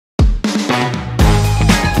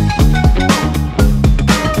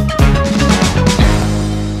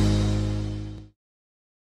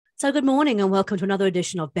So good morning and welcome to another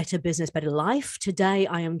edition of Better Business, Better Life. Today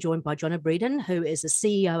I am joined by Jono Bredin, who is the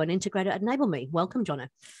CEO and integrator at Enable Me. Welcome, Jono.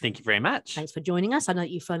 Thank you very much. Thanks for joining us. I know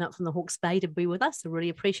you've flown up from the Hawke's Bay to be with us. I really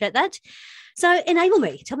appreciate that. So Enable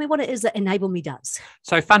Me, tell me what it is that Enable Me does.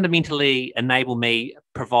 So fundamentally, Enable Me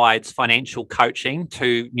provides financial coaching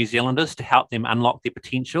to New Zealanders to help them unlock their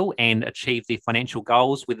potential and achieve their financial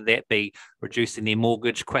goals, whether that be reducing their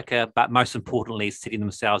mortgage quicker, but most importantly, setting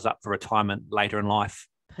themselves up for retirement later in life.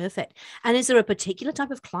 Perfect. And is there a particular type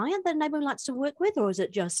of client that Enable likes to work with, or is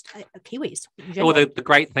it just Kiwis? Well, the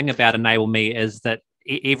great thing about Enable Me is that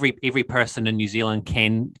every person in New Zealand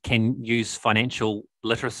can use financial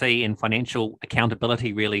literacy and financial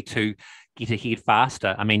accountability really to get ahead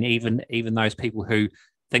faster. I mean, even those people who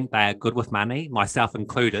think they are good with money, myself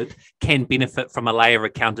included, can benefit from a layer of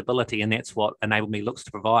accountability, and that's what Enable Me looks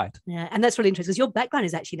to provide. Yeah, and that's really interesting because your background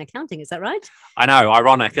is actually in accounting, is that right? I know,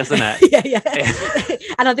 ironic, isn't it? yeah.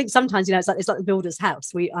 And I think sometimes, it's like the builder's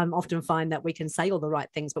house. We often find that we can say all the right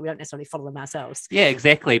things, but we don't necessarily follow them ourselves. Yeah,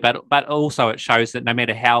 exactly. But also it shows that no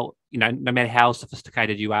matter how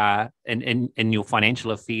sophisticated you are in your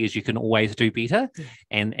financial affairs, you can always do better. Yeah.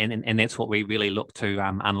 And that's what we really look to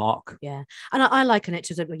unlock. Yeah. And I liken it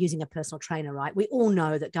to using a personal trainer, right? We all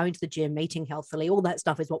know that going to the gym, eating healthily, all that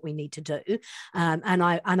stuff is what we need to do. And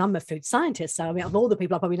I'm a food scientist. So I mean, of all the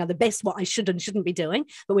people, I probably know the best what I should and shouldn't be doing.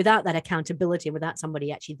 But without that accountability and without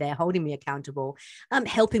somebody actually there holding me accountable,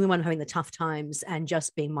 helping me when I'm having the tough times and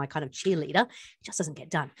just being my kind of cheerleader, it just doesn't get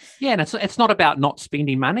done. Yeah. And it's not about not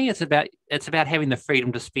spending money. It's about having the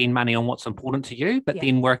freedom to spend money on what's important to you, but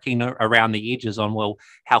then working around the edges on, well,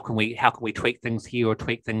 how can we tweak things here or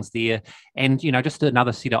tweak things there, and just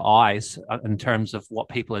another set of eyes in terms of what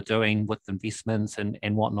people are doing with investments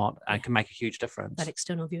and whatnot can make a huge difference. That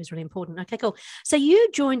external view is really important. Okay, cool. So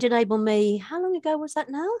you joined Enable Me. How long ago was that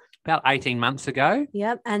now? About 18 months ago.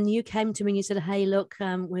 Yeah, and you came to me and you said, hey, look,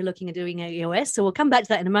 we're looking at doing EOS. So we'll come back to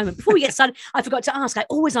that in a moment. Before we get started, I forgot to ask, I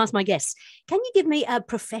always ask my guests, can you give me a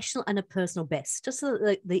professional and a personal best, just so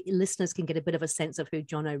that the listeners can get a bit of a sense of who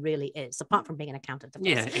Jono really is, apart from being an accountant?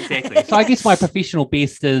 Yeah, exactly. So I guess my professional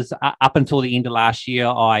best is up until the end of last year,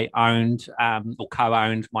 I owned or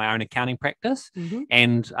co-owned my own accounting practice. Mm-hmm.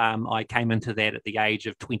 And I came into that at the age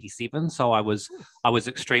of 27. So I was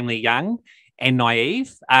extremely young and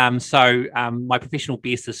naive. So my professional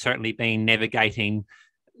best has certainly been navigating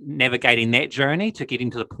that journey to getting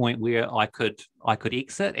to the point where I could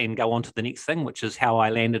exit and go on to the next thing, which is how I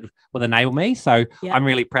landed with Enable Me. So I'm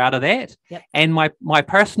really proud of that. Yep. And my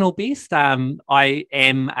personal best, I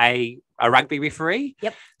am a rugby referee.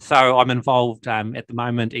 Yep. So I'm involved at the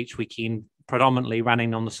moment each weekend, predominantly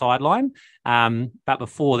running on the sideline. But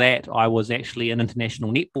before that, I was actually an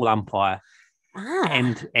international netball umpire.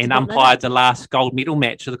 And umpired the last gold medal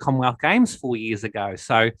match of the Commonwealth Games 4 years ago.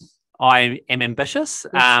 So I am ambitious,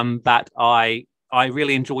 but I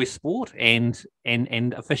really enjoy sport, and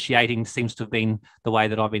officiating seems to have been the way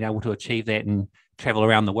that I've been able to achieve that and travel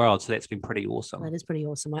around the world. So that's been pretty awesome. That is pretty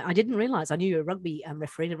awesome. I didn't realise. I knew you were a rugby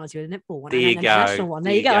referee, and I was you were a netball one. There you go. National one.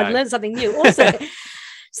 There you go. I've learned something new. Also.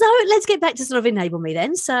 So let's get back to sort of Enable Me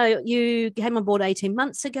then. So you came on board 18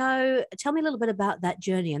 months ago. Tell me a little bit about that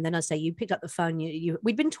journey. And then I say you picked up the phone.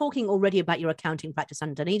 We'd been talking already about your accounting practice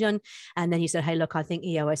under Dunedin. And then you said, hey, look, I think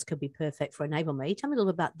EOS could be perfect for Enable Me. Tell me a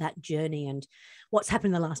little bit about that journey and what's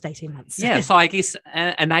happened in the last 18 months. Yeah, so I guess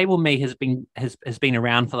Enable Me has been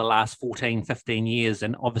around for the last 14, 15 years.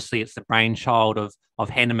 And obviously it's the brainchild of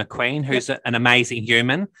Hannah McQueen, who's an amazing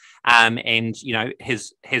human and,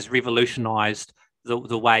 has revolutionised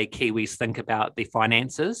the way Kiwis think about their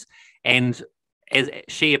finances. And as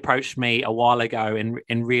she approached me a while ago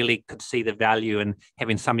and really could see the value in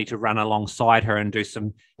having somebody to run alongside her and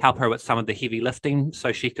help her with some of the heavy lifting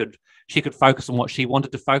so she could focus on what she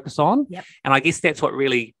wanted to focus on. Yep. And I guess that's what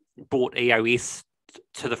really brought EOS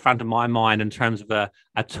to the front of my mind in terms of a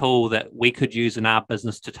tool that we could use in our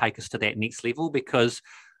business to take us to that next level, because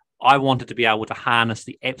I wanted to be able to harness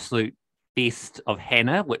the absolute best of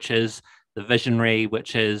Hannah, which is the visionary,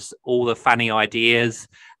 which is all the funny ideas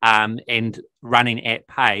and running at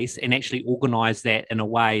pace, and actually organise that in a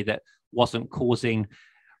way that wasn't causing,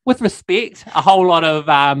 with respect, a whole lot of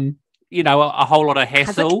hassle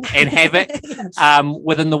and havoc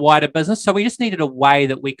within the wider business. So we just needed a way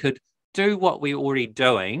that we could do what we're already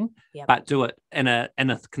doing, but do it in a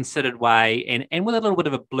considered way and with a little bit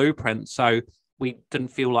of a blueprint. So we didn't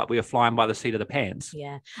feel like we were flying by the seat of the pants.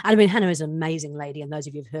 Yeah. I mean, Hannah is an amazing lady. And those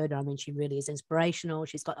of you who've heard her, I mean, she really is inspirational.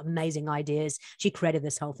 She's got amazing ideas. She created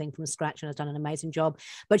this whole thing from scratch and has done an amazing job.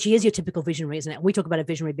 But she is your typical visionary, isn't it? We talk about a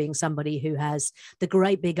visionary being somebody who has the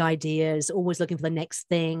great big ideas, always looking for the next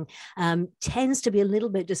thing, tends to be a little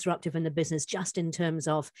bit disruptive in the business, just in terms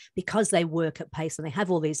of, because they work at pace and they have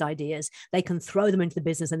all these ideas, they can throw them into the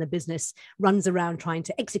business and the business runs around trying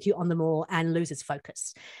to execute on them all and loses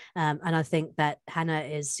focus. And I think that Hannah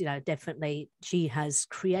is, definitely, she has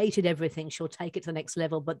created everything. She'll take it to the next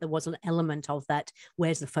level, but there was an element of that.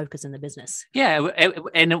 Where's the focus in the business? Yeah,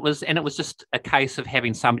 and it was just a case of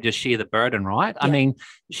having somebody to share the burden, right? Yeah. I mean,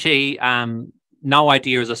 she no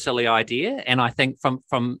idea is a silly idea, and I think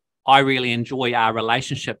from I really enjoy our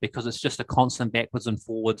relationship because it's just a constant backwards and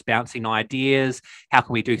forwards, bouncing ideas. How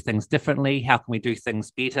can we do things differently? How can we do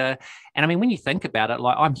things better? And I mean, when you think about it,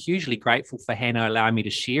 like, I'm hugely grateful for Hannah allowing me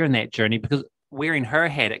to share in that journey, because wearing her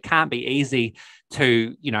hat, it can't be easy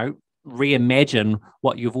to, reimagine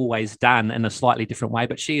what you've always done in a slightly different way.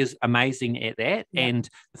 But she is amazing at that. Yeah. And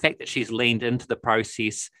the fact that she's leaned into the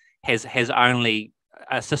process has only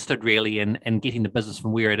assisted really in getting the business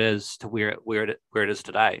from where it is to where it is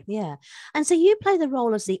today. Yeah. And so you play the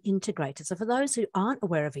role as the integrator. So for those who aren't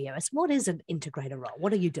aware of EOS, what is an integrator role?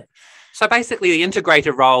 What do you do? So basically the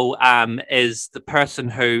integrator role is the person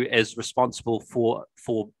who is responsible for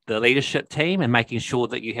the leadership team and making sure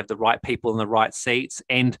that you have the right people in the right seats.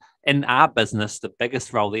 And in our business, the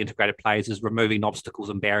biggest role the integrator plays is removing obstacles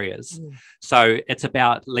and barriers. So it's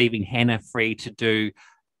about leaving Hannah free to do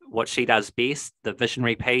what she does best, the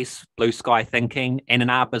visionary piece, blue sky thinking. And in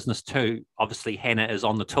our business too, obviously Hannah is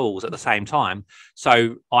on the tools at the same time.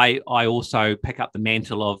 So I also pick up the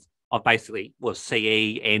mantle of basically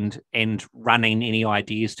CE and running any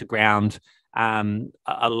ideas to ground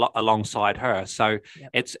alongside her. So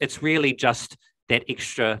it's really just that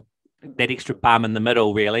extra bum in the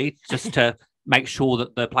middle, really, just to make sure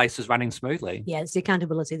that the place is running smoothly. Yeah, it's the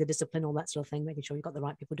accountability, the discipline, all that sort of thing, making sure you've got the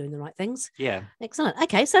right people doing the right things. Yeah. Excellent.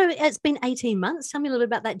 Okay, so it's been 18 months. Tell me a little bit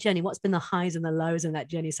about that journey. What's been the highs and the lows in that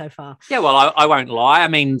journey so far? Yeah, well, I won't lie. I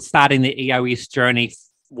mean, starting the EOS journey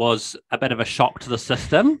was a bit of a shock to the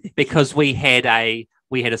system because we had a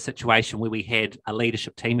situation where we had a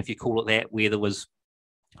leadership team, if you call it that, where there was,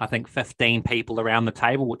 I think, 15 people around the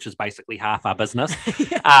table, which is basically half our business.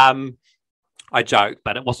 Yeah. I joke,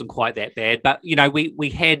 but it wasn't quite that bad. But, we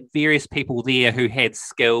had various people there who had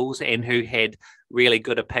skills and who had really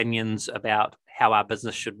good opinions about how our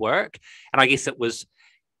business should work. And I guess it was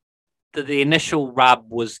the initial rub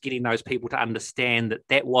was getting those people to understand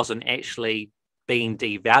that wasn't actually being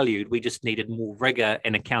devalued. We just needed more rigor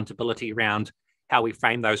and accountability around how we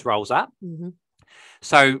frame those roles up. Mm-hmm.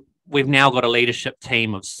 So we've now got a leadership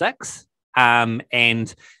team of 6,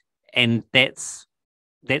 and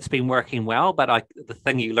that's been working well. But the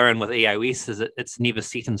thing you learn with EOS is that it's never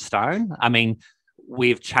set in stone. I mean,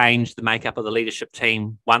 we've changed the makeup of the leadership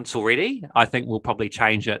team once already. I think we'll probably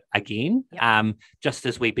change it again, just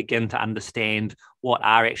as we begin to understand what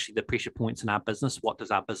are actually the pressure points in our business. What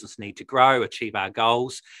does our business need to grow, achieve our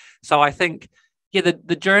goals? So I think,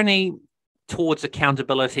 the journey towards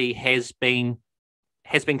accountability has been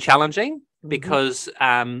challenging, because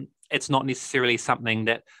it's not necessarily something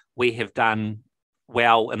that we have done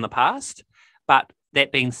well in the past. But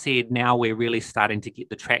that being said, now we're really starting to get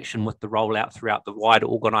the traction with the rollout throughout the wider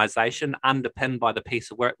organisation, underpinned by the piece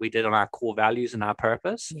of work we did on our core values and our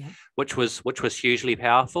purpose, which was hugely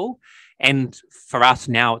powerful. And for us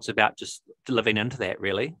now, it's about just living into that,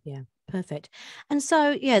 really. Yeah. Perfect. And so,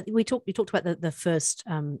 you talked about the first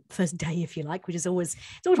day, if you like, which is always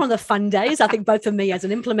one of the fun days, I think, both for me as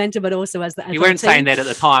an implementer, but also as you weren't saying that at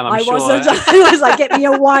the time, I'm sure. Wasn't. I was like, get me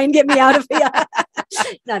a wine, get me out of here.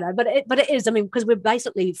 No, but it is, I mean, because we're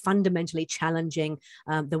basically fundamentally challenging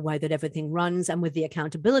the way that everything runs. And with the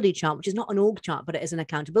accountability chart, which is not an org chart, but it is an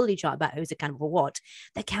accountability chart about who's accountable for what,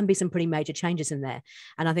 there can be some pretty major changes in there.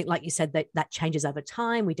 And I think, like you said, that changes over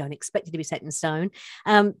time. We don't expect it to be set in stone.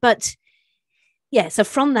 But yeah, so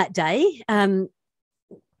from that day,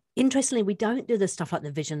 interestingly, we don't do the stuff like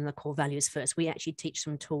the vision and the core values first. We actually teach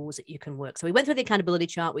some tools that you can work. So we went through the accountability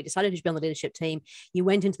chart. We decided to be on the leadership team. You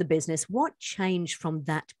went into the business. What changed from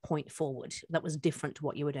that point forward that was different to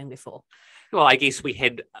what you were doing before? Well, I guess we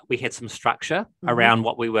had some structure around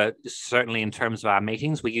what we were, certainly in terms of our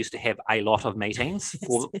meetings. We used to have a lot of meetings,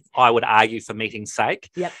 I would argue, for meeting's sake.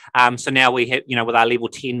 Yep. So now we have, with our level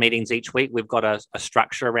 10 meetings each week, we've got a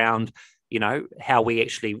structure around, how we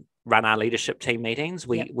actually run our leadership team meetings.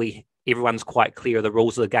 Everyone's quite clear of the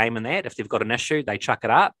rules of the game in that. If they've got an issue, they chuck it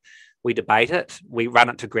up. we debate it, we run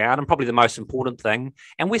it to ground. And probably the most important thing,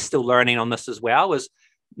 and we're still learning on this as well, is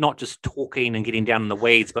not just talking and getting down in the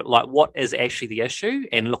weeds, but like what is actually the issue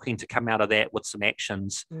and looking to come out of that with some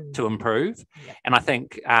actions to improve. Yep. And I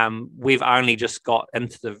think we've only just got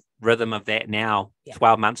into the rhythm of that now,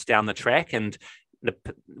 12 months down the track. And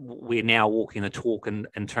we're now walking the talk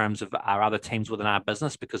in terms of our other teams within our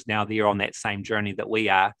business, because now they're on that same journey that we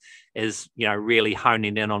are, is, you know, really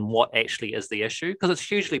honing in on what actually is the issue, because it's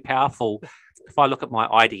hugely powerful. If I look at my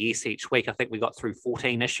IDS each week, I think we got through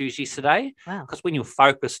 14 issues yesterday. Wow. Because when you're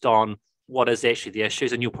focused on what is actually the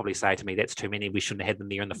issues, and you'll probably say to me, that's too many, we shouldn't have had them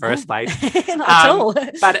there in the first place. Not at all.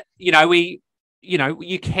 But,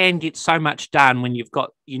 you can get so much done when you've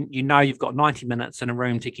got, you've got 90 minutes in a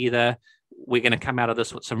room together. We're going to come out of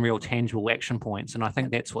this with some real tangible action points. And I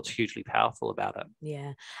think that's what's hugely powerful about it.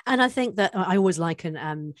 Yeah. And I think that I always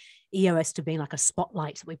liken EOS to being like a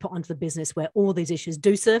spotlight that we put onto the business where all these issues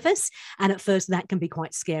do surface. And at first that can be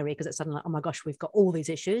quite scary, because it's suddenly like, oh my gosh, we've got all these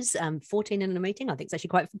issues. 14 in a meeting, I think it's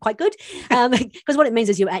actually quite good. Because what it means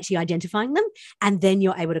is you're actually identifying them, and then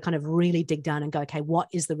you're able to kind of really dig down and go, okay, what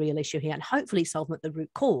is the real issue here? And hopefully solve them at the root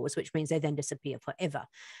cause, which means they then disappear forever.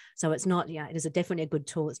 So it's not, it is definitely a good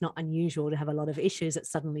tool. It's not unusual to have a lot of issues that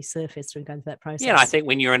suddenly surface through going through that process. Yeah, and I think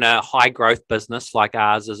when you're in a high growth business like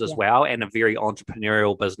ours is as well, and a very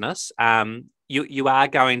entrepreneurial business, you are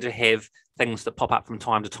going to have things that pop up from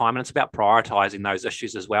time to time, and it's about prioritizing those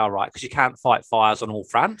issues as well, right? Because you can't fight fires on all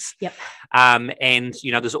fronts. Yep. And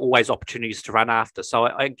there's always opportunities to run after. So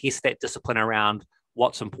I guess that discipline around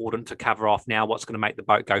what's important to cover off now, what's going to make the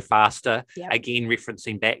boat go faster. Yep. Again,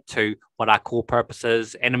 referencing back to what our core purpose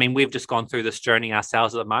is. And I mean, we've just gone through this journey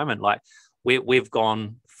ourselves at the moment. Like we've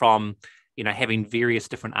gone from, having various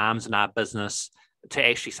different arms in our business to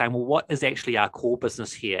actually saying, well, what is actually our core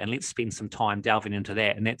business here? And let's spend some time delving into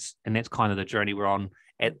that. And that's kind of the journey we're on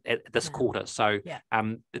at this quarter. So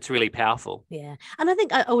it's really powerful. Yeah. And I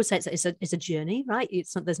think I always say it's a journey, right?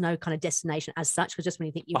 There's no kind of destination as such, because just when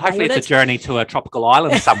you think hopefully it's a journey to a tropical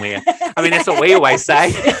island somewhere. I mean, that's what we always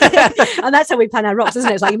say. And that's how we plan our rocks,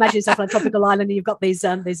 isn't it? It's like, imagine yourself on a tropical island and you've got this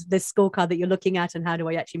scorecard that you're looking at, and how do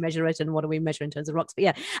I actually measure it, and what do we measure in terms of rocks? But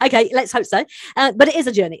yeah, okay, let's hope so. But it is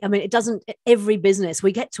a journey. I mean, every business,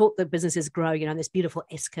 we get taught that businesses grow, this beautiful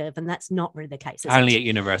S-curve, and that's not really the case. Only at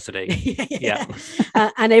university. Yeah.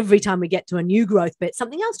 And every time we get to a new growth bit,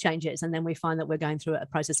 something else changes, and then we find that we're going through a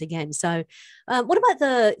process again. So what about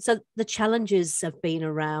the challenges have been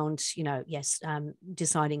around,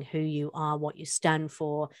 deciding who you are, what you stand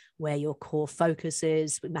for, where your core focus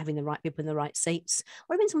is, having the right people in the right seats?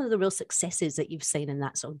 What have been some of the real successes that you've seen in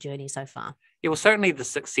that sort of journey so far? Yeah, well, certainly the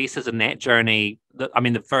successes in that journey,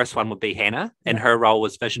 the first one would be Hannah, and her role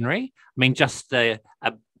was visionary. I mean,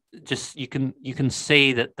 you can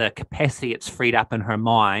see that the capacity it's freed up in her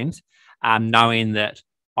mind, knowing that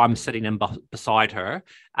I'm sitting in beside her,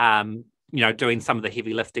 doing some of the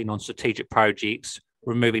heavy lifting on strategic projects,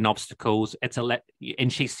 removing obstacles.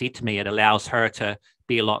 And she said to me, it allows her to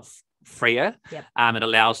be a lot freer. Yep. It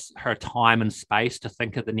allows her time and space to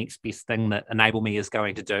think of the next best thing that Enable Me is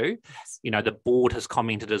going to do. Yes. The board has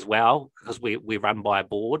commented as well, because we're run by a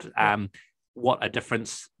board. What a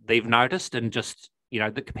difference they've noticed, and just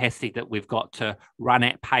the capacity that we've got to run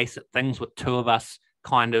at pace at things with two of us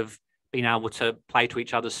kind of being able to play to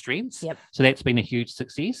each other's strengths. Yep. So that's been a huge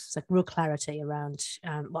success. It's like real clarity around,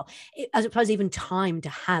 I suppose even time to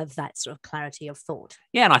have that sort of clarity of thought.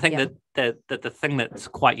 Yeah, and I think that the thing that's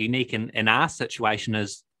quite unique in our situation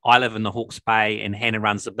is I live in the Hawke's Bay and Hannah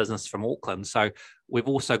runs the business from Auckland. So we've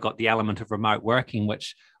also got the element of remote working,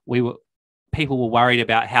 which people were worried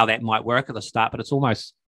about how that might work at the start, but it's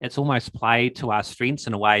almost played to our strengths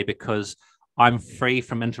in a way, because I'm free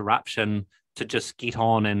from interruption to just get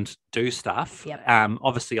on and do stuff. Yep.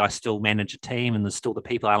 Obviously, I still manage a team, and there's still the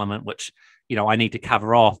people element, which, I need to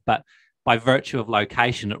cover off. But by virtue of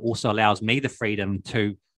location, it also allows me the freedom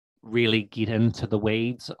to really get into the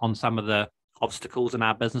weeds on some of the obstacles in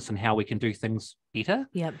our business and how we can do things better.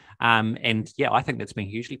 Yep. I think that's been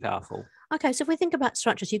hugely powerful. Okay, so if we think about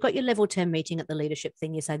structures, you've got your level 10 meeting at the leadership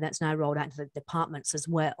thing. You say that's now rolled out to the departments as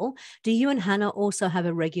well. Do you and Hannah also have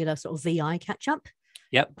a regular sort of VI catch up?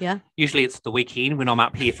 Yep. Yeah. Usually it's the weekend when I'm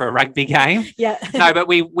up here for a rugby game. Yeah. No, but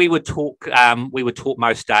we would talk. We would talk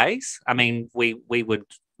most days. I mean, we would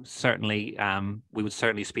certainly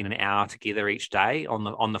spend an hour together each day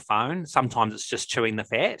on the phone. Sometimes it's just chewing the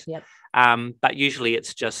fat. Yep. But usually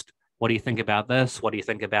it's just, what do you think about this? What do you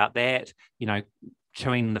think about that?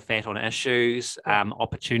 Chewing the fat on issues,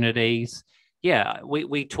 opportunities. Yeah,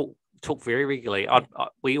 we talk very regularly.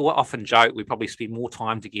 We often joke we probably spend more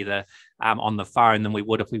time together on the phone than we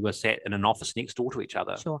would if we were sat in an office next door to each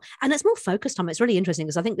other. Sure. And it's more focused time. It's really interesting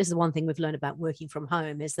because I think this is the one thing we've learned about working from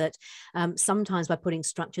home is that sometimes by putting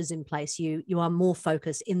structures in place, you are more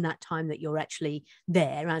focused in that time that you're actually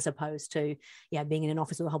there, as opposed to being in an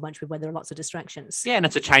office with a whole bunch of where there are lots of distractions. Yeah, and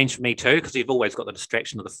it's a change for me too, because you've always got the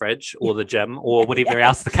distraction of the fridge or the gym or whatever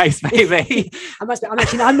else the case may be.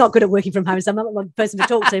 I'm not good at working from home, so I'm not the person to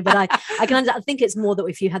talk to, but I think it's more that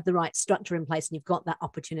if you had the right structure in place and you've got that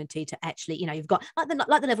opportunity to actually, you've got like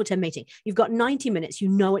the level 10 meeting, you've got 90 minutes,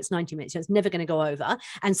 it's 90 minutes, it's never going to go over.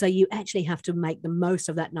 And so you actually have to make the most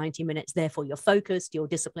of that 90 minutes. Therefore, you're focused, you're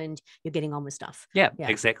disciplined, you're getting on with stuff. Yeah.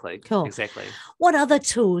 Exactly. Cool. Exactly. What other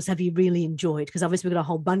tools have you really enjoyed? Because obviously we've got a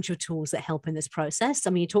whole bunch of tools that help in this process. I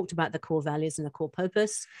mean, you talked about the core values and the core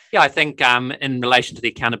purpose. Yeah, I think in relation to the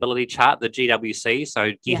accountability chart, the GWC,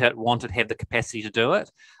 so get it, want it, have the capacity to do it.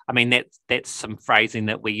 I mean, that's some phrasing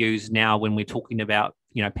that we use now when we're talking about,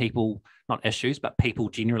 people, not issues, but people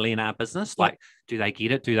generally in our business. Like, do they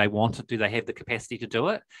get it? Do they want it? Do they have the capacity to do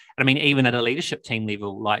it? And I mean, even at a leadership team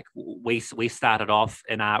level, like we started off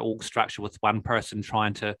in our org structure with one person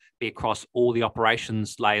trying to be across all the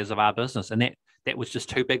operations layers of our business. And that was just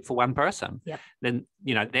too big for one person. Yep. Then,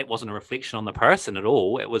 that wasn't a reflection on the person at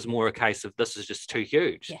all. It was more a case of this is just too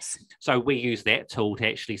huge. Yes. So we use that tool to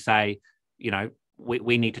actually say,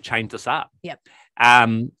 we need to change this up. Yep.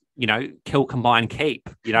 Kill, combine, keep,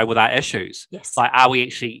 with our issues. Yes. Like, are we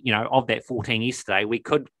actually, of that 14 yesterday, we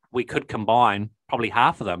could combine probably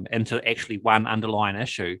half of them into actually one underlying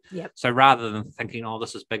issue. Yep. So rather than thinking,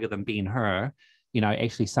 this is bigger than being her,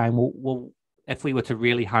 actually saying, well, if we were to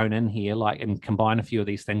really hone in here, and combine a few of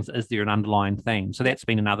these things, is there an underlying theme? So that's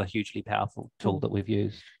been another hugely powerful tool that we've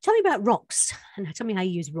used. Tell me about Rocks and tell me how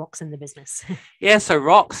you use Rocks in the business. Yeah, so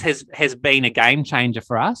Rocks has been a game changer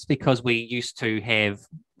for us because we used to have,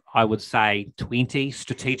 I would say, 20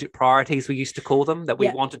 strategic priorities, we used to call them, that we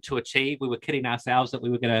wanted to achieve. We were kidding ourselves that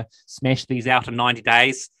we were going to smash these out in 90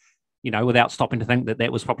 days, without stopping to think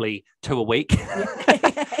that was probably 2 a week.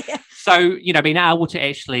 So, being able to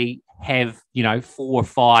actually have, 4 or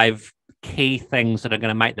 5 key things that are going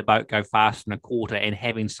to make the boat go faster in a quarter and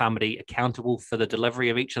having somebody accountable for the delivery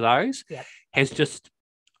of each of those has just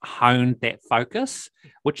honed that focus,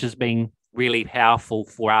 which has been really powerful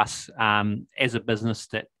for us as a business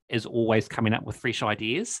that is always coming up with fresh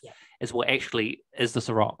ideas. Is, well, actually, is this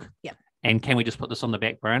a rock? And can we just put this on the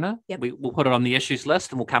back burner? We'll put it on the issues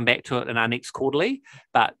list and we'll come back to it in our next quarterly.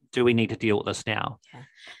 But do we need to deal with this now?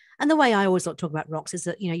 And the way I always talk about rocks is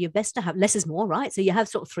that, you're best to have less is more, right? So you have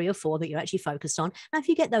sort of 3 or 4 that you're actually focused on. Now, if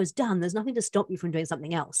you get those done, there's nothing to stop you from doing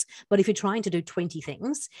something else. But if you're trying to do 20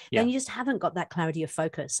 things, then you just haven't got that clarity of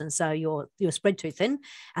focus. And so you're spread too thin.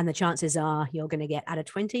 And the chances are you're going to get out of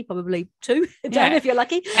 20, probably 2 done if you're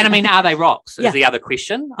lucky. And I mean, are they rocks is the other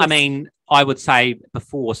question. Yes. I mean, I would say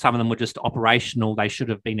before some of them were just operational. They should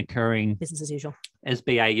have been occurring business as usual as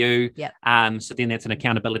BAU. So then that's an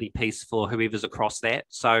accountability piece for whoever's across that.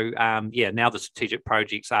 So now the strategic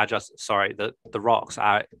projects are the rocks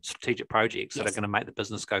are strategic projects that are going to make the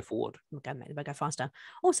business go forward. Okay, make the go faster.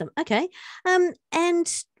 Awesome. Okay.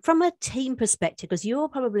 And from a team perspective, because you're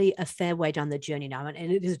probably a fair way down the journey now, and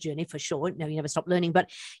it is a journey for sure. No, you never stop learning, but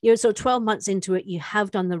you're sort of 12 months into it. You have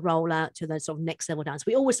done the rollout to the sort of next level down. So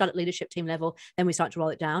we always start at leadership team level, then we start to roll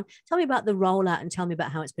it down. Tell me about the rollout and tell me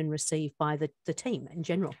about how it's been received by the team in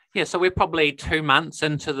general. Yeah, so we're probably 2 months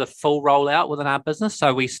into the full rollout within our business.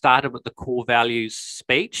 So we started with the core values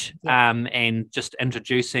speech and just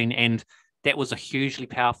introducing, and that was a hugely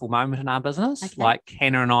powerful moment in our business. Okay. Like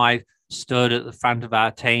Hannah and I stood at the front of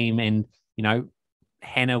our team and,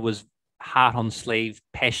 Hannah was heart on sleeve,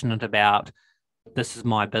 passionate about, this is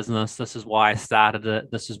my business. This is why I started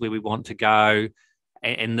it. This is where we want to go.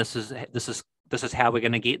 And this is how we're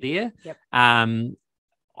going to get there. Yep.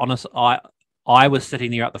 Honestly, I was sitting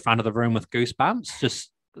there at the front of the room with goosebumps,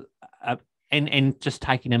 just and just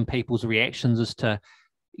taking in people's reactions as to,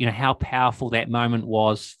 how powerful that moment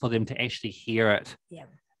was for them to actually hear it. Yeah.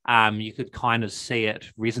 You could kind of see it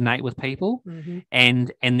resonate with people,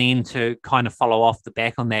 and then to kind of follow off the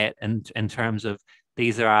back on that in terms of,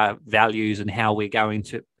 these are our values and how we're going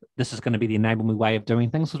to, this is going to be the Enable Me way of doing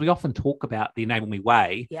things. Because we often talk about the Enable Me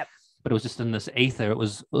way, but it was just in this ether. It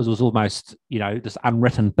was almost, this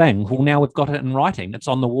unwritten thing. Well, now we've got it in writing. It's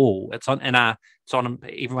on the wall. It's on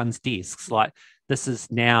everyone's desks. Like, this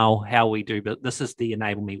is now how we do, but this is the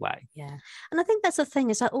enable me way. Yeah. And I think that's the thing,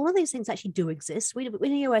 is that all of these things actually do exist.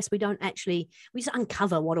 In EOS, we just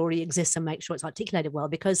uncover what already exists and make sure it's articulated well,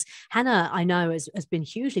 because Hannah, I know, has been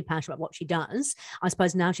hugely passionate about what she does. I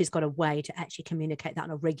suppose now she's got a way to actually communicate that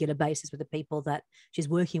on a regular basis with the people that she's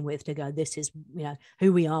working with, to go, this is,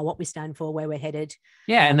 who we are, what we stand for, where we're headed.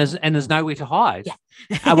 Yeah. And there's nowhere to hide,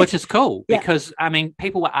 which is cool, because I mean,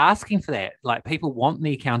 people were asking for that. Like, people want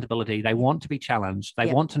the accountability. They want to be challenged. They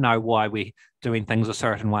want to know why we're doing things a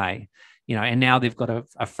certain way, and now they've got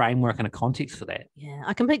a framework and a context for that. Yeah,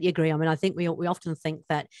 I completely agree. I mean, I think we often think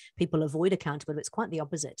that people avoid accountability. It's quite the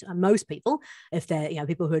opposite. And most people, if they're,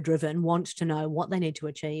 people who are driven, want to know what they need to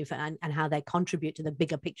achieve and how they contribute to the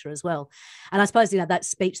bigger picture as well. And I suppose, that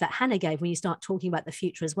speech that Hannah gave, when you start talking about the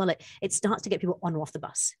future as well, it starts to get people on or off the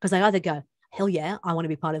bus, because they either go, hell yeah, I want to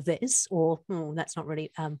be part of this, or that's not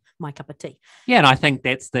really my cup of tea. Yeah, and I think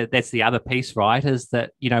that's the other piece, right? Is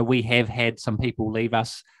that we have had some people leave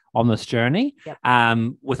us on this journey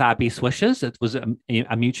with our best wishes. It was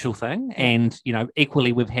a mutual thing, and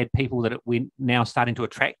equally we've had people that we're now starting to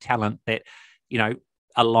attract talent that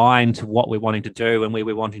align to what we're wanting to do and where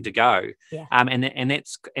we're wanting to go. And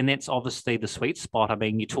that's obviously the sweet spot. I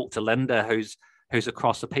mean, you talk to Linda, who's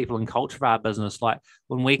across the people and culture of our business. Like,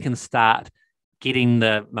 when we can start getting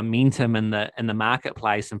the momentum in the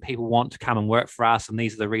marketplace and people want to come and work for us, and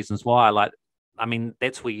these are the reasons why, like, I mean,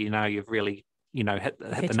 that's where you've really hit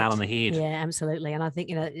the nail on the head. Yeah, absolutely. And I think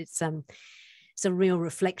it's a real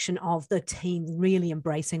reflection of the team really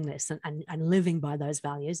embracing this and living by those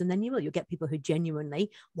values. And then you'll get people who genuinely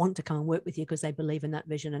want to come and work with you because they believe in that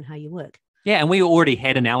vision and how you work. Yeah, and we already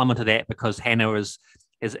had an element of that, because Hannah is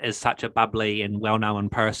such a bubbly and well-known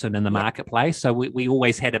person in the marketplace. So we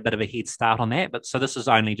always had a bit of a head start on that. But so this is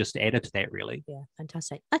only just added to that, really. Yeah,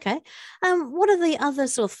 fantastic. Okay. What are the other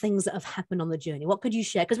sort of things that have happened on the journey? What could you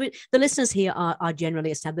share? Because the listeners here are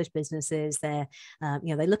generally established businesses. They're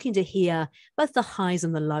looking to hear both the highs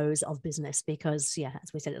and the lows of business, because,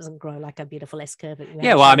 as we said, it doesn't grow like a beautiful S-curve.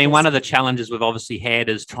 Yeah, well, I mean, one of the challenges we've obviously had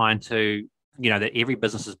is trying to, that every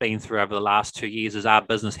business has been through over the last 2 years, is our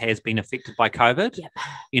business has been affected by COVID.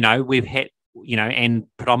 We've had, and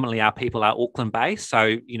predominantly our people are Auckland based.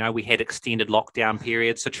 So, we had extended lockdown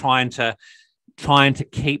periods. So trying to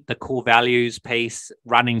keep the core values piece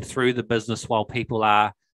running through the business while people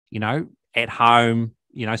are, at home.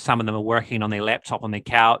 Some of them are working on their laptop on their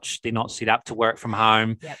couch. They're not set up to work from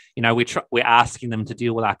home. We're asking them to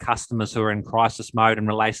deal with our customers who are in crisis mode in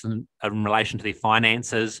relation to their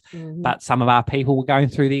finances. But some of our people were going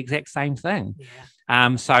through the exact same thing.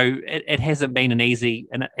 So it hasn't been an easy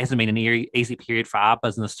period for our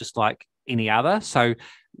business, just like any other. So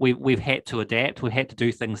we've had to adapt. We've had to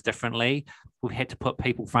do things differently. We've had to put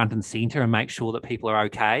people front and center and make sure that people are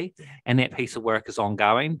okay. And that piece of work is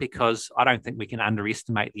ongoing, because I don't think we can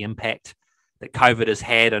underestimate the impact that COVID has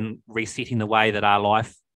had in resetting the way that our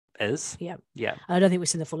life is. Yeah. I don't think we've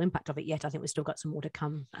seen the full impact of it yet. I think we've still got some more to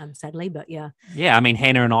come, sadly, but yeah. Yeah. I mean,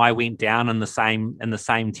 Hannah and I went down in the same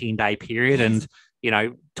 10-day period, and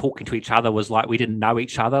talking to each other was like we didn't know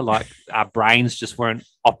each other. Like, our brains just weren't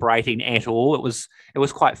operating at all. It was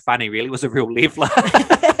quite funny, really. It was a real leveler.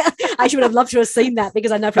 I actually would have loved to have seen that,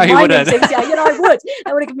 because I know from my meetings, I would.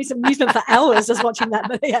 That would have given me some amusement for hours just watching that.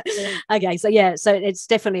 But okay, so it's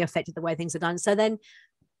definitely affected the way things are done. So then,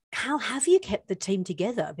 how have you kept the team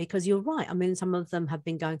together? Because you're right. I mean, some of them have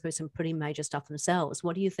been going through some pretty major stuff themselves.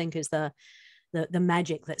 What do you think is the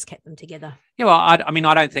magic that's kept them together? Yeah, well, I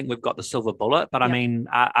don't think we've got the silver bullet, but I mean,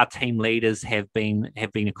 our team leaders have been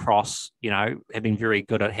across, have been very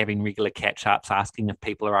good at having regular catch-ups, asking if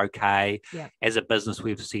people are okay. As a business,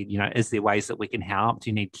 we've said, is there ways that we can help? Do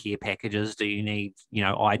you need care packages? Do you need,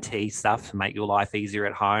 IT stuff to make your life easier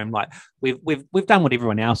at home? Like, we've done what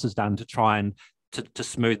everyone else has done to try and to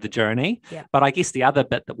smooth the journey. But I guess the other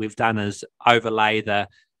bit that we've done is overlay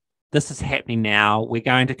this is happening now. We're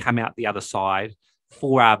going to come out the other side.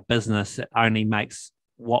 For our business, it only makes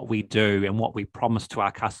what we do and what we promise to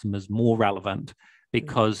our customers more relevant,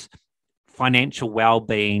 because financial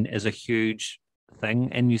well-being is a huge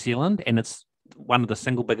thing in New Zealand, and it's one of the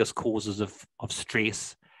single biggest causes of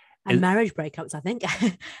stress. And marriage breakups, I think.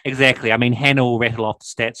 Exactly. I mean, Hannah will rattle off the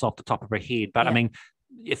stats off the top of her head, but I mean,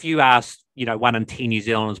 if you ask, 1 in 10 New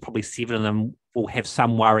Zealanders, probably 7 of them will have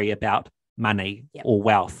some worry about money or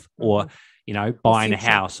wealth or buying a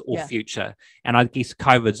house or future. And I guess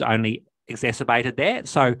COVID's only exacerbated that.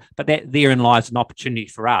 So, but therein lies an opportunity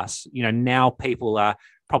for us. Now people are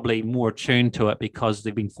probably more attuned to it because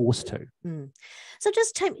they've been forced to. So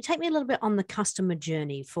just take me a little bit on the customer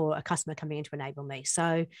journey for a customer coming in to enable me.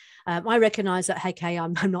 So I recognize that, hey, Kay,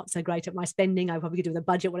 I'm not so great at my spending. I probably could do with a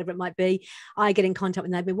budget, whatever it might be. I get in contact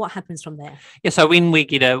with Enable. What happens from there? Yeah. So when we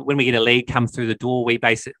get a lead come through the door, we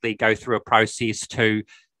basically go through a process to,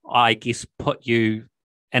 I guess, put you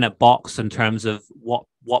in a box in terms of what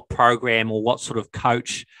program or what sort of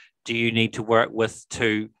coach do you need to work with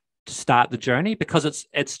to start the journey, because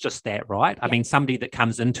it's just that, right? I mean, somebody that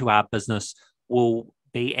comes into our business will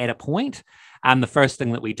be at a point, and the first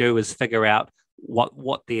thing that we do is figure out what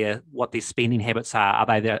their spending habits are.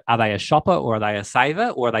 Are they a shopper, or are they a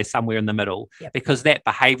saver, or are they somewhere in the middle? Because that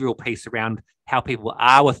behavioral piece around how people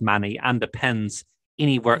are with money underpins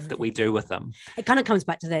any work that we do with them. It kind of comes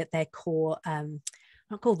back to their core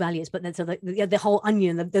not core values, but then so the whole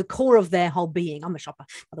onion, the core of their whole being. I'm a shopper,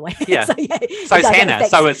 by the way. Yeah. So is Hannah.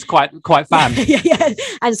 So it's quite fun. Yeah.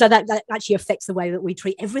 And so that actually affects the way that we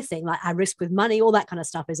treat everything, like our risk with money, all that kind of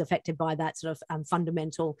stuff is affected by that sort of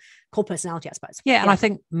fundamental core personality, I suppose. Yeah. And I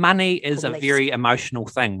think money is a very emotional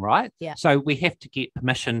thing, right? Yeah. So we have to get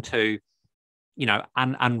permission to,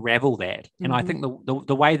 unravel that. And I think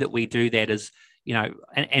the way that we do that is,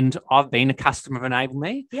 and I've been a customer of Enable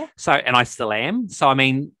Me. Yeah. So, and I still am. So, I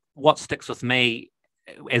mean, what sticks with me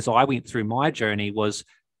as I went through my journey was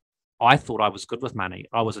I thought I was good with money.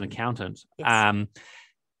 I was an accountant,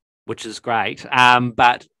 which is great.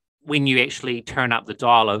 But when you actually turn up the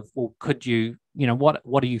dial of, well, could you,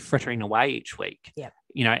 what are you frittering away each week? Yeah.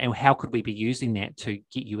 And how could we be using that to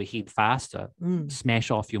get you ahead faster, smash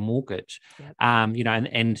off your mortgage? Yep.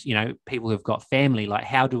 And people who've got family, like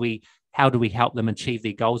how do we help them achieve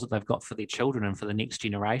their goals that they've got for their children and for the next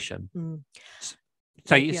generation?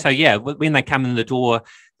 So when they come in the door,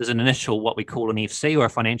 there's an initial, what we call an FC, or a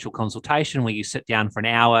financial consultation, where you sit down for an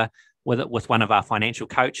hour with one of our financial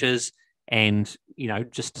coaches and,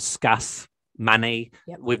 just discuss money.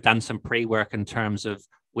 Yep. We've done some pre-work in terms of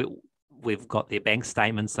we've got their bank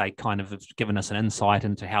statements. They kind of have given us an insight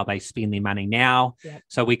into how they spend their money now. Yep.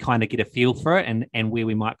 So we kind of get a feel for it and where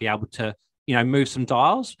we might be able to, move some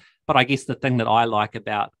dials. But I guess the thing that I like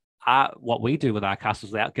about what we do with our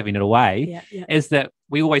customers without giving it away is that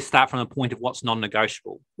we always start from the point of what's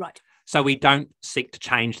non-negotiable. Right. So we don't seek to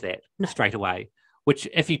change that straight away. Which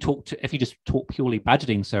if you just talk purely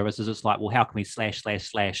budgeting services, it's like, well, how can we slash?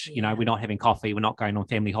 We're not having coffee, we're not going on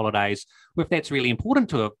family holidays. Well, if that's really important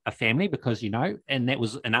to a family, because and that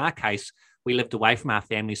was in our case, we lived away from our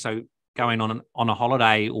family, so going on a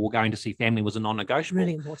holiday or going to see family was a non-negotiable.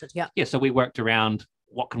 Really important. Yeah. So we worked around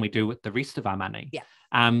what can we do with the rest of our money. Yeah.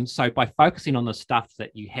 So by focusing on the stuff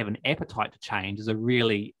that you have an appetite to change is a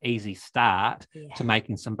really easy start to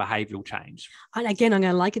making some behavioral change. And again, I'm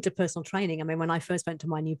going to like it to personal training. I mean, when I first went to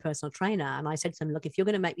my new personal trainer and I said to him, look, if you're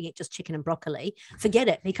going to make me eat just chicken and broccoli, forget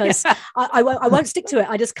it, because I won't stick to it.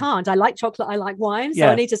 I just can't. I like chocolate. I like wine. So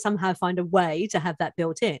I need to somehow find a way to have that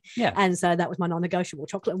built in. Yeah. And so that was my non-negotiable,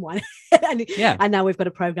 chocolate and wine. And now we've got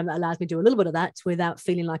a program that allows me to do a little bit of that without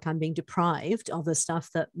feeling like I'm being deprived of the stuff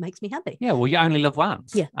that makes me happy. Yeah. Well, you only live once.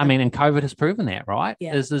 Yeah. I mean, and COVID has proven that, right?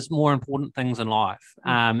 Yeah. There's more important things in life.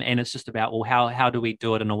 And it's just about, well, how do we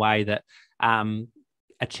do it in a way that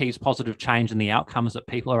achieves positive change in the outcomes that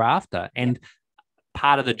people are after? And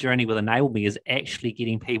part of the journey with Enable Me is actually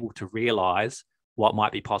getting people to realize what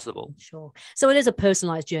might be possible. Sure. So it is a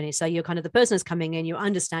personalized journey. So you're kind of the person is coming in, you're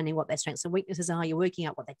understanding what their strengths and weaknesses are, you're working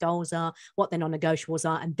out what their goals are, what their non-negotiables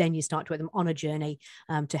are, and then you start to with them on a journey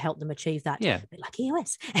to help them achieve that. Yeah. A bit like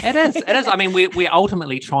EOS. It is. I mean, we're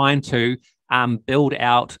ultimately trying to build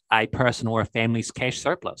out a person or a family's cash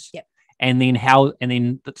surplus. Yep. So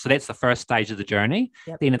that's the first stage of the journey.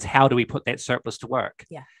 Yep. Then it's how do we put that surplus to work?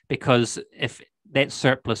 Yeah. Because if that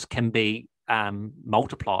surplus can be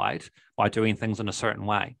multiplied by doing things in a certain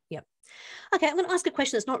way. Yep. Okay, I'm going to ask a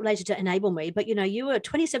question that's not related to Enable Me, but you were a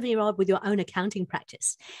 27-year-old with your own accounting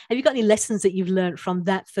practice. Have you got any lessons that you've learned from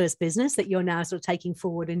that first business that you're now sort of taking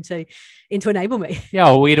forward into Enable Me? Yeah,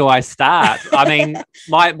 well, where do I start? I mean,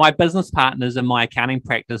 my business partners in my accounting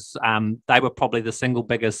practice, they were probably the single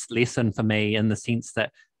biggest lesson for me, in the sense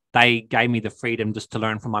that they gave me the freedom just to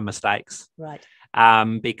learn from my mistakes. Right.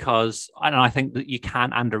 Because I think that you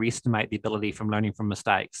can't underestimate the ability from learning from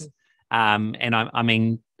mistakes. And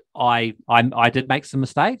I did make some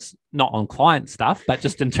mistakes, not on client stuff, but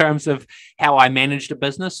just in terms of how I managed a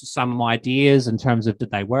business, some ideas in terms of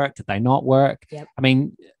did they work, did they not work? Yep. I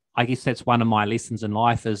mean, I guess that's one of my lessons in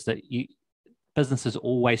life, is that business is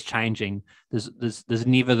always changing. There's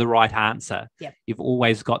never the right answer. Yep. You've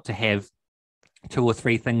always got to have 2 or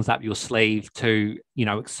 3 things up your sleeve to,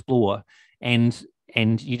 explore. And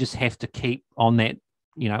you just have to keep on that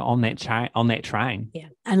on that train. Yeah,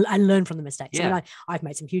 and learn from the mistakes. Yeah. I mean, I've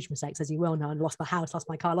made some huge mistakes, as you well know, and lost my house, lost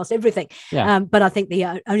my car, lost everything. Yeah. But I think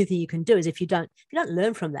the only thing you can do is if you don't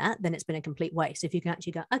learn from that, then it's been a complete waste. If you can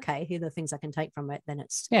actually go, okay, here are the things I can take from it, then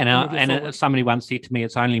it's somebody once said to me,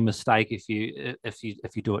 it's only a mistake if you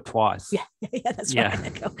do it twice. Yeah, that's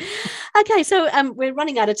right. Cool. Okay, so we're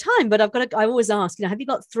running out of time, but I always ask, have you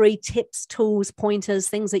got 3 tips, tools, pointers,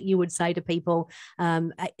 things that you would say to people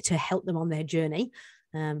to help them on their journey?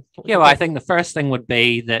 I think the first thing would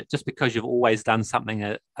be that just because you've always done something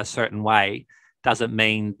a certain way doesn't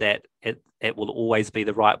mean that it will always be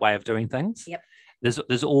the right way of doing things. Yep.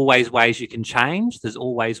 There's always ways you can change. There's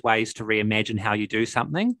always ways to reimagine how you do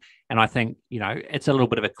something. And I think, it's a little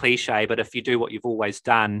bit of a cliche, but if you do what you've always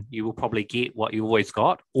done, you will probably get what you've always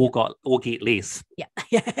got or get less. Yeah.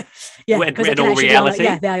 In all reality.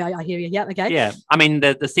 I hear you. Yeah. Okay. Yeah. I mean,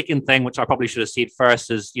 the second thing, which I probably should have said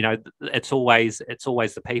first is, it's always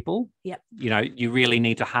the people. Yep. You really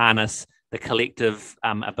need to harness the collective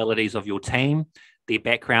abilities of your team, their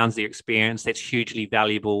backgrounds, their experience. That's hugely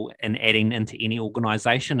valuable in adding into any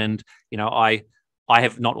organization. And, I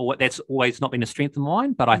have that's always not been a strength of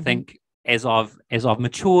mine, but I think as I've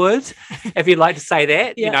matured, if you'd like to say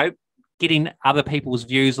that, getting other people's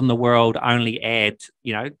views on the world only add,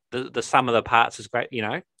 the sum of the parts is great,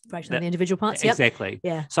 Greater than the individual parts. Exactly.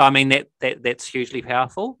 Yep. Yeah. So I mean that's hugely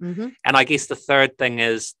powerful. Mm-hmm. And I guess the third thing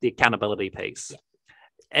is the accountability piece.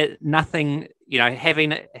 Yeah. Nothing,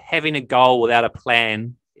 having a goal without a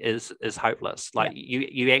plan is hopeless. Like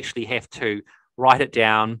you actually have to write it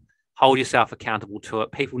down, hold yourself accountable to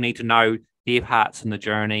it. People need to know their parts in the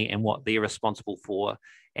journey and what they're responsible for.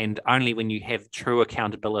 And only when you have true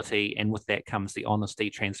accountability, and with that comes the honesty,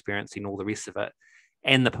 transparency, and all the rest of it,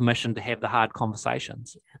 and the permission to have the hard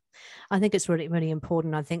conversations. I think it's really, really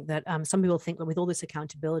important. I think that some people think that with all this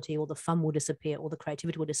accountability, all the fun will disappear, all the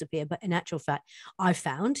creativity will disappear. But in actual fact, I've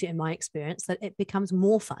found in my experience that it becomes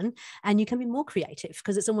more fun and you can be more creative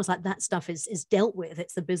because it's almost like that stuff is dealt with.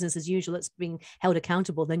 It's the business as usual. It's being held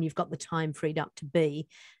accountable. Then you've got the time freed up to be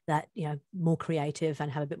that, more creative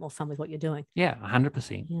and have a bit more fun with what you're doing. Yeah,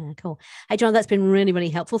 100%. Yeah, cool. Hey, John, that's been really, really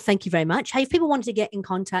helpful. Thank you very much. Hey, if people wanted to get in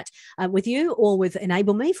contact with you or with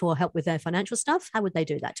Enable Me for help with their financial stuff, how would they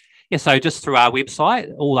do that? Yeah, so just through our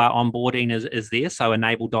website, all our onboarding is there. So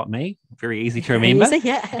enable.me, very easy to remember. Easy,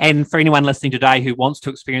 yeah. And for anyone listening today who wants to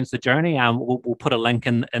experience the journey, we'll put a link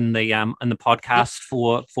in the podcast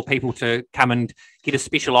for people to come and get a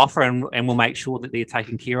special offer, and we'll make sure that they're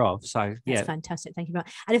taken care of. So that's fantastic. Thank you very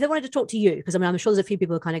much. And if they wanted to talk to you, because I'm sure there's a few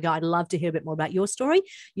people who kind of go, I'd love to hear a bit more about your story.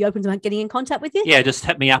 You open to getting in contact with you? Yeah, just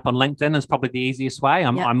hit me up on LinkedIn is probably the easiest way.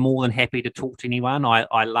 I'm more than happy to talk to anyone.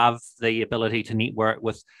 I love the ability to network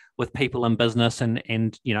with people in business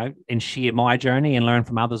and share my journey and learn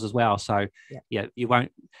from others as well. So you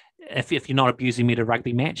won't, if you're not abusing me at a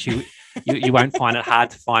rugby match, you won't find it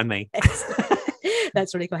hard to find me.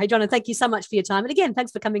 That's really cool. Hey, John, and thank you so much for your time. And again,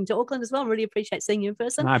 thanks for coming to Auckland as well. Really appreciate seeing you in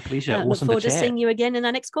person. My pleasure. Awesome look forward to chat. Seeing you again in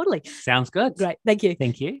our next quarterly. Sounds good. Great. Thank you.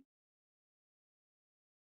 Thank you.